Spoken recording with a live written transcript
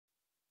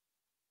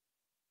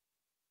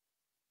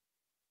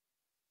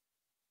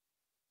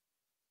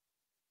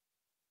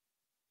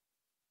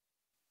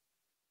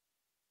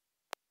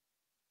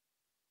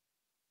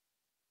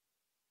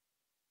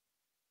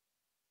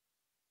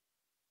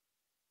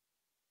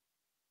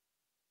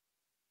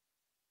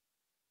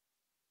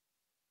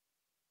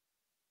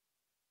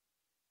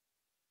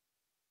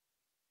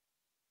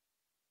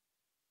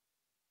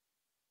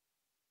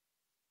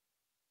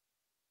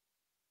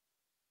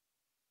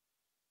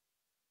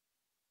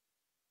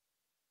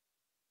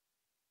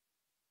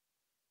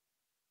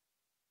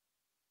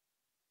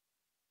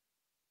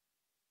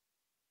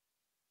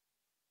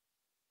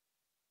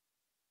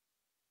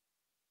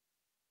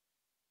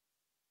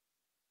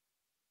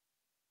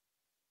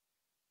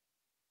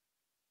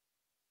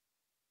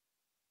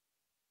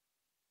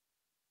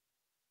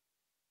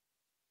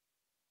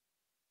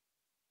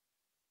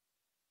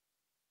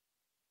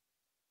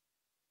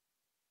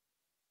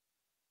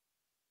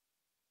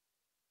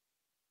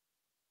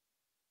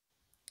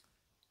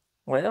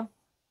Well,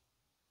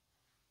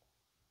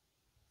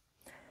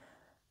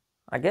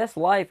 I guess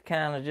life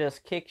kind of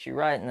just kicks you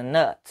right in the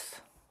nuts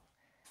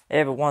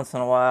every once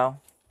in a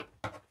while.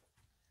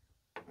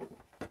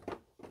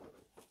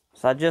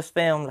 So I just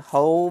filmed a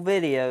whole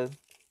video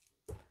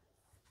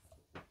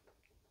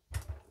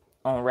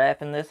on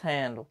wrapping this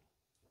handle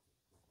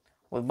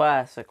with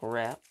bicycle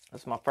wrap.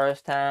 It's my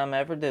first time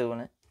ever doing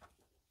it.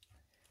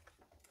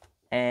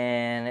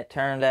 And it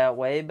turned out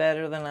way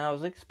better than I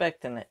was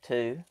expecting it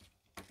to.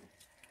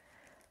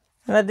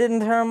 And I didn't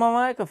turn my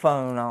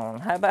microphone on.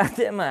 How about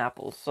them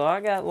apples? So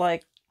I got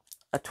like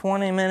a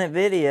 20-minute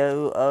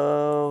video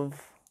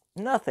of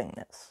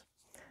nothingness.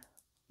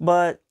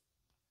 But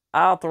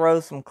I'll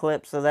throw some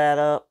clips of that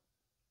up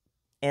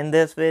in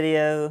this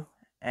video.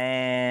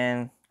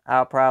 And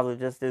I'll probably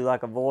just do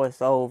like a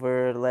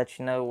voiceover to let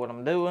you know what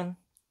I'm doing.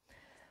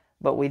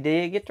 But we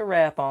did get the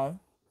wrap on.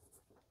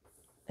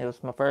 It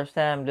was my first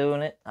time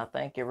doing it. I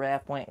think your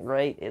wrap went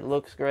great. It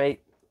looks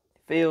great.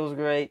 It feels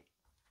great.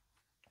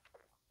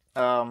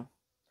 To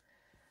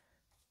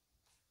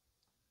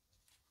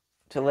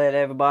let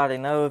everybody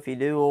know, if you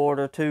do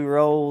order 2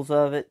 rolls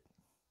of it,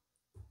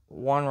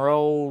 1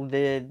 roll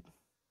did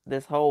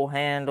this whole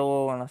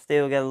handle, and I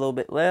still got a little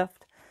bit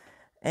left,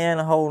 and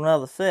a whole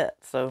nother set.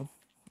 So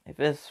if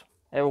this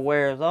ever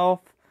wears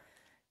off,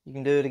 you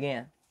can do it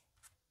again.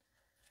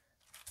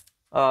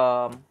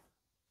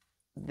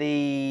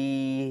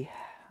 The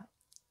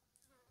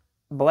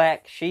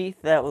black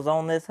sheath that was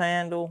on this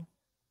handle,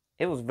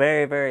 it was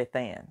very, very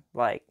thin.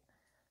 Like,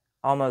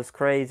 almost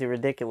crazy,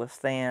 ridiculous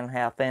thin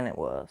how thin it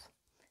was.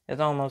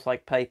 It's almost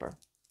like paper.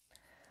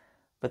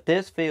 But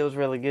this feels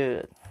really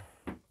good.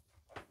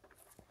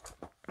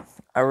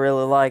 I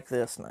really like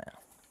this now.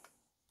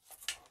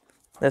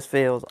 This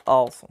feels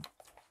awesome.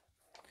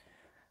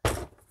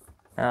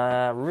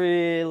 I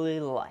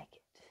really like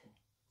it.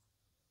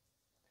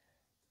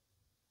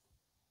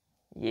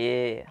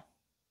 Yeah.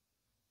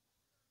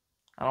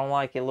 I don't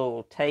like your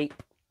little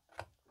tape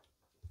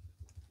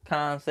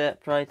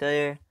concept right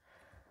there.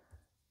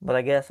 But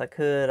I guess I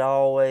could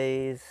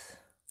always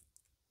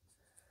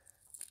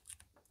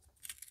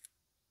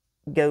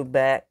go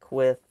back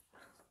with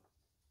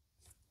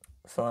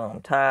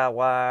some tie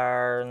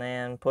wire and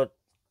then put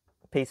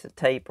a piece of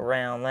tape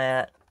around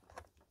that.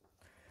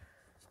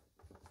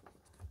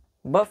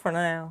 But for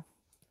now,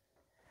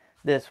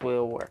 this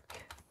will work.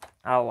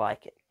 I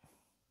like it.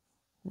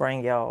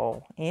 Bring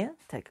y'all in,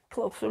 take a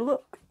closer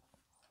look.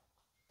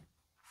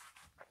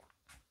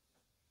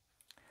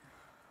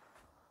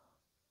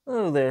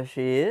 Oh, there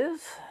she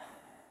is.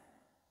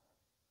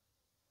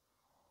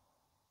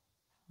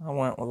 I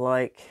went with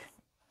like,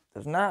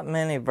 there's not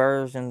many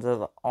versions of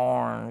the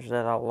orange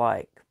that I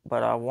like,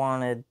 but I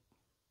wanted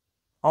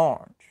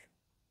orange.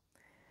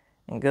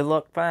 And good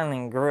luck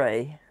finding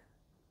gray.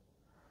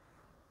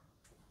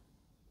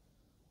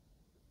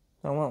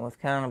 So I went with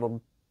kind of a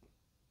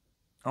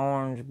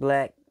orange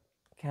black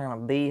kind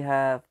of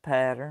beehive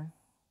pattern.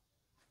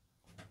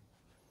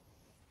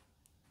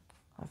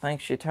 I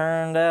think she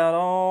turned out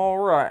all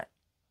right.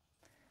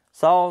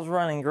 Saw's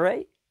running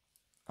great.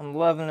 I'm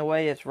loving the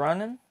way it's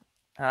running.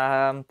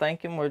 I'm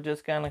thinking we're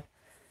just gonna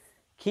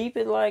keep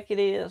it like it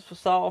is for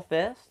Saw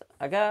Fest.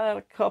 I got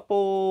a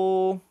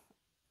couple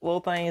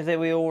little things that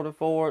we ordered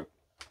for it.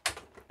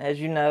 As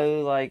you know,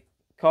 like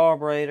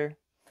carburetor.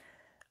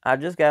 I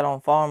just got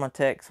on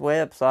Pharmatech's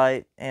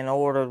website and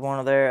ordered one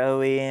of their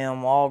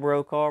OEM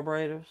Walbro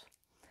carburetors.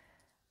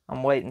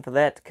 I'm waiting for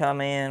that to come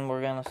in.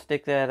 We're going to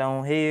stick that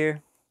on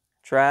here,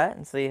 try it,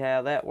 and see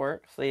how that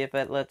works. See if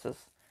that lets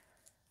us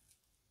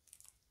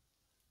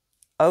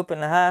open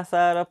the high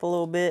side up a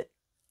little bit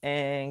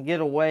and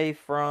get away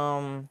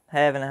from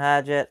having the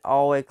high jet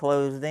all the way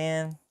closed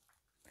in.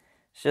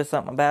 It's just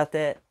something about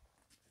that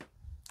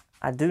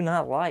I do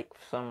not like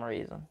for some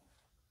reason.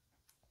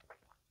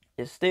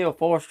 It's still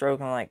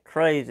 4-stroking like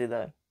crazy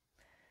though.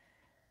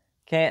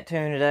 Can't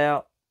tune it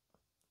out.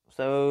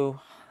 So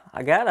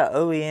I got an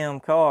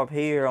OEM carb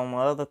here on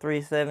my other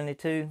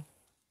 372.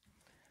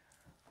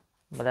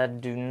 But I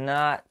do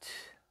not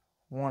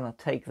want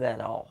to take that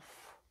off.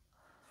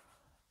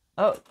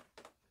 Oh.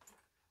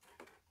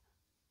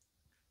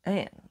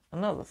 And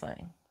another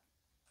thing.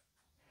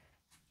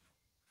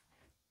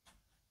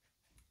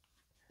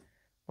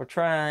 We're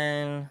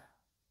trying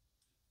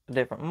a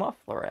different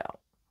muffler out.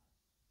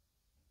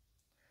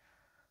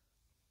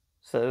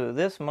 So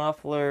this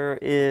muffler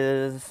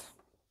is,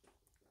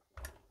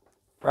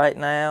 right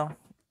now,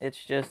 it's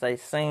just a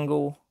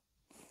single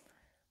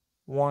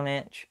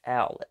 1-inch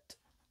outlet.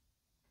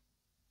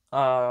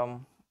 We're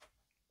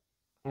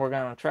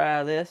going to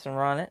try this and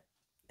run it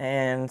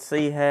and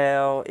see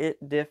how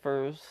it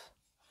differs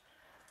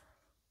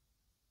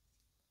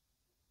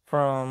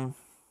from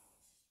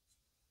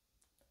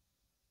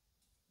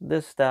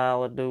this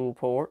style of dual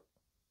port.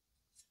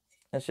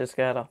 It's just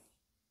got a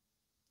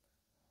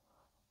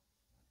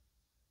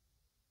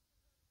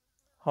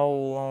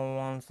hole on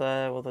one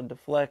side with a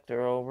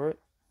deflector over it.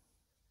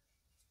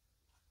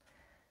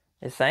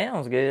 It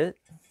sounds good.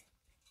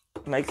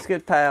 Makes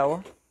good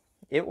power.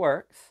 It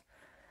works.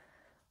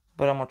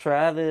 But I'm going to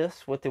try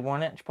this with the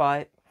 1-inch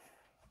pipe.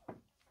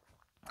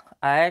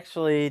 I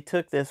actually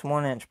took this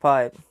 1-inch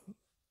pipe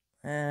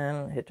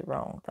and hit the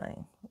wrong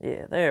thing.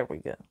 Yeah, there we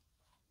go.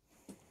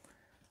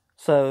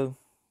 So,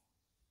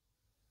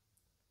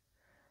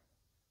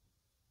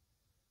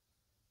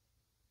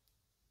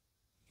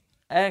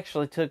 I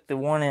actually took the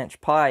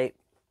 1-inch pipe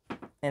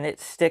and it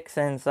sticks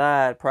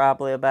inside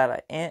probably about 1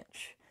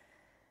 inch.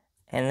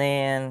 And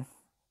then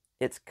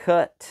it's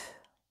cut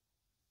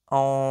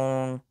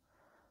on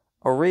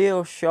a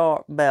real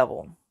sharp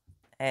bevel.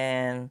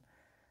 And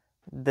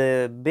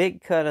the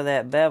big cut of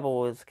that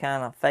bevel is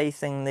kind of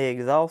facing the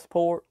exhaust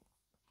port.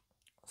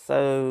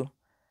 So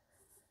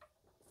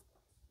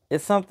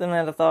it's something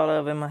that I thought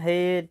of in my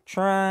head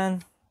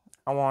trying.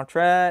 I want to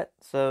try it,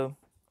 so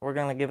we're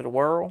going to give it a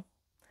whirl.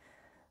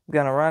 I'm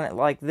going to run it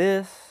like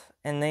this,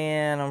 and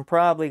then I'm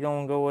probably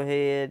going to go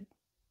ahead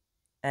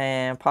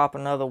and pop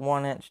another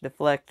 1-inch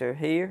deflector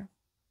here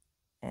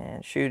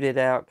and shoot it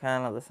out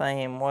kind of the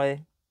same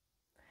way.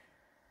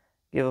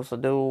 Give us a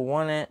dual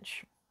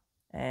 1-inch,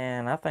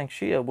 and I think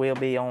she will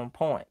be on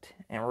point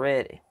and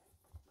ready.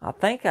 I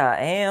think I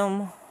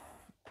am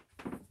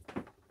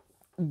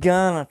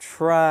gonna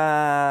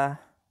try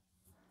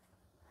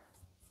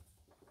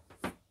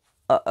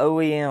a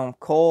OEM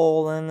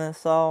coil in this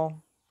saw.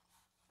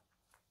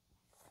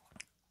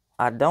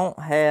 I don't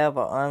have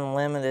an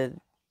unlimited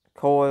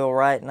coil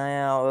right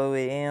now,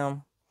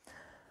 OEM.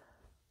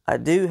 I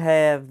do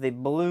have the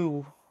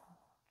blue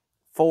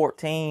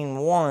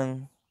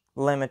 14-1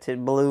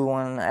 limited blue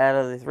one out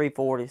of the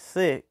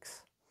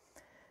 346.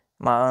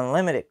 My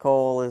unlimited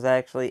coil is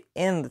actually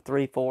in the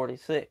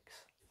 346.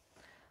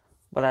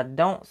 But I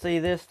don't see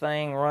this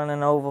thing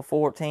running over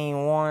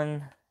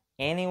 14-1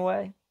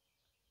 anyway.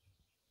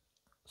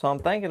 So I'm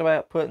thinking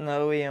about putting the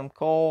OEM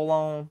coil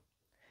on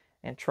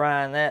and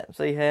trying that and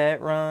see how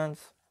it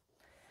runs.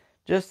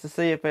 Just to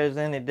see if there's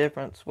any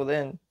difference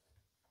within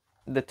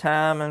the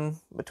timing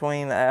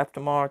between the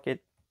aftermarket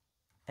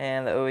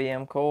and the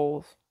OEM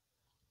coils.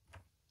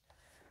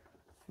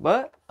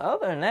 But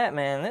other than that,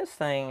 man, this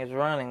thing is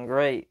running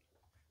great.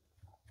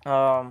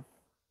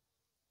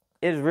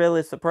 It's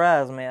really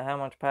surprised me at how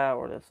much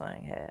power this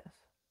thing has.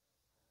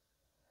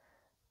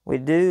 We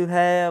do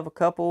have a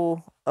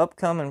couple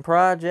upcoming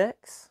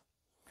projects.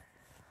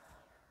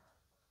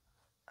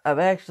 I've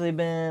actually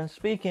been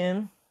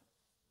speaking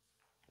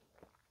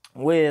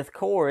with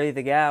Corey,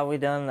 the guy we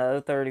done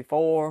the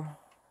 034.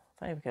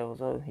 I think it was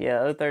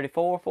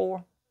 034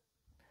 for.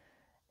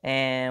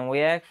 And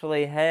we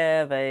actually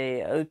have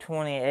a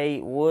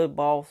 028 wood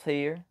boss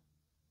here.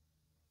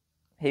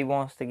 He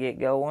wants to get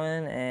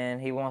going and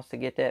he wants to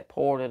get that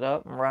ported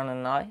up and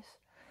running nice.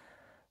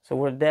 So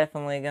we're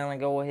definitely going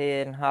to go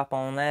ahead and hop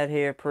on that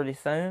here pretty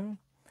soon.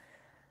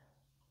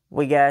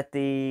 We got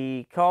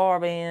the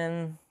carb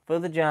in for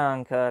the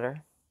John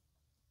cutter.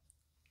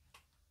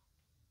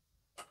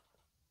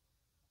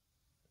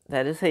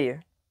 That is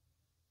here.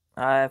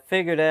 I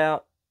figured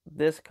out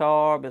this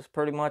carb is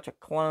pretty much a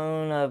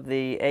clone of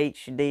the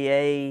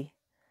HDA.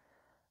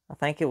 I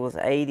think it was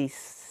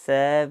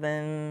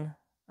 87.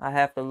 I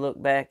have to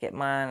look back at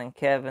mine and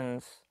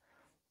Kevin's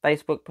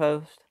Facebook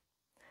post.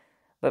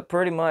 But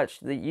pretty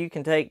much you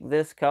can take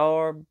this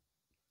carb,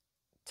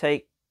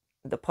 take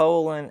the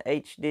Poland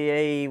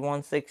HDA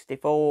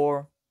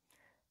 164,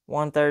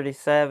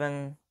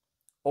 137,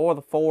 or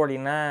the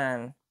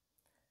 49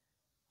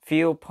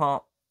 fuel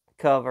pump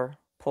cover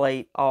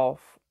plate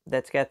off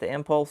that's got the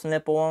impulse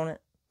nipple on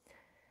it.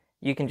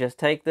 You can just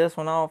take this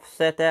one off,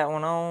 set that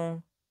one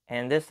on,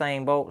 and this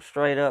thing bolts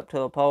straight up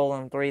to a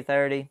Poland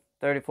 330,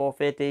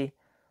 3450,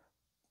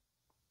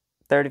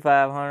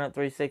 3500,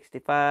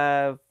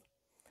 365,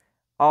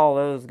 all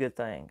those good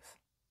things.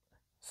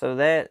 So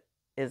that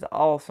is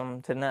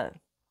awesome to know.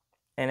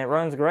 And it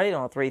runs great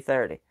on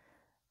 330.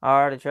 I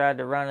already tried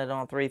to run it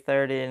on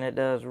 330 and it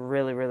does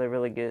really, really,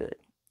 really good.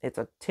 It's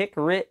a tick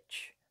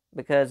rich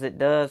because it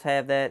does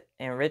have that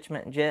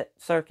enrichment jet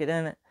circuit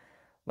in it,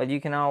 but you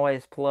can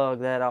always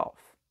plug that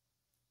off.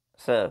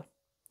 So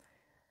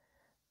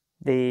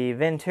the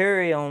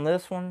Venturi on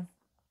this one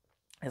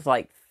is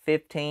like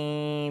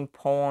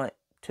 15.2,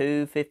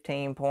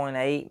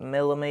 15.8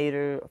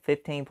 millimeter,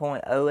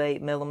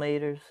 15.08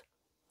 millimeters,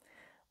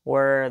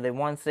 where the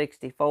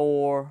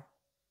 164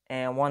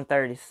 and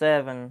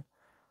 137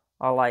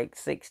 are like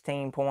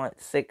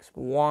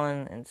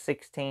 16.61 and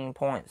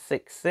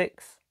 16.66.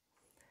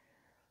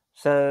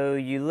 So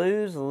you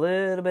lose a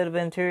little bit of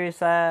interior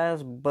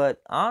size,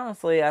 but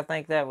honestly, I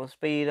think that will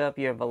speed up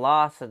your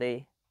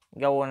velocity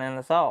going in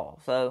the saw.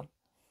 So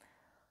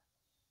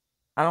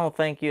I don't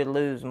think you'd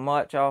lose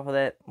much off of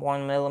that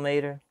 1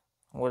 millimeter.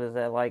 What is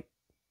that, like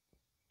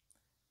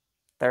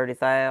 30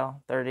 thou,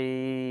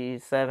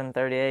 37,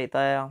 38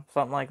 thou,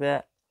 something like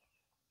that.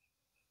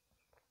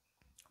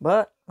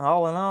 But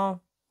all in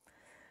all,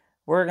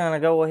 we're going to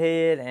go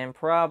ahead and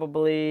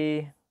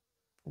probably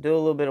do a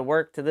little bit of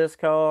work to this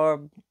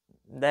carb.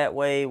 That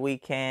way we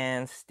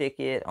can stick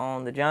it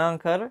on the John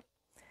cutter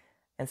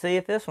and see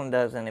if this one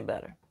does any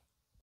better.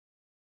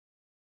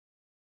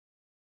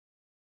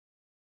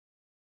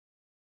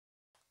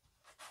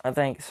 I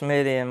think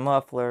Smitty and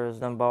Mufflers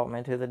done brought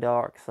me to the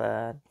dark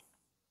side.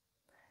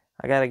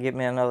 I gotta get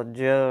me another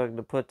jug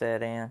to put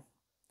that in.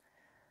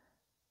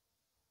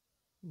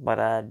 But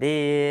I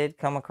did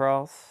come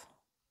across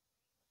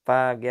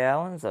 5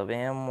 gallons of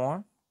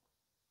M1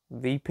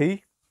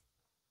 VP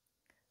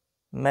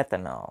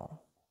methanol.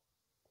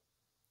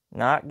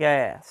 Not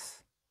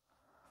gas.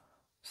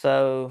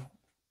 So,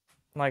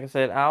 like I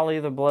said, I'll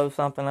either blow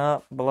something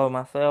up, blow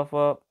myself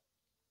up,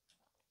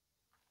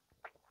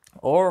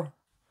 or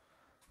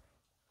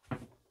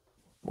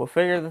we'll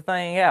figure the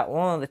thing out,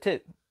 one of the two.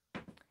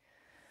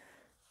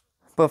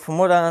 But from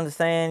what I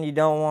understand, you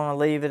don't want to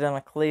leave it in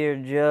a clear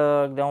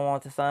jug, don't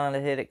want the sun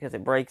to hit it because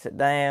it breaks it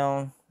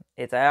down.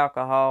 It's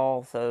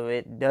alcohol, so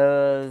it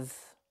does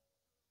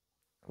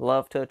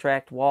love to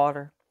attract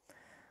water.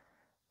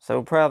 So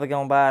we're probably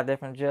going to buy a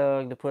different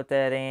jug to put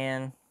that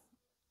in.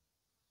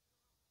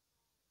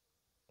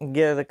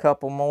 Get a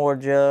couple more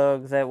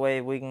jugs, that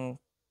way we can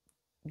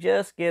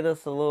just get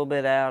us a little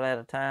bit out at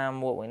a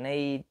time, what we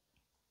need.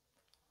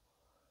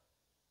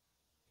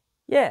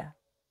 Yeah.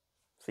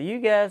 So you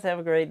guys have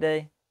a great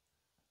day.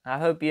 I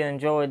hope you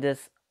enjoyed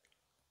this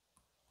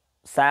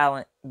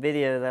silent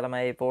video that I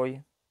made for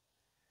you.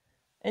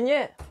 And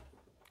yeah,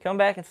 come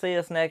back and see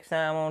us next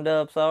time on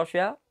Dub Saw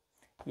Shop.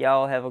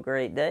 Y'all have a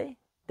great day.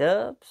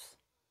 Dubs,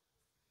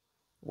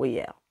 we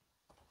out.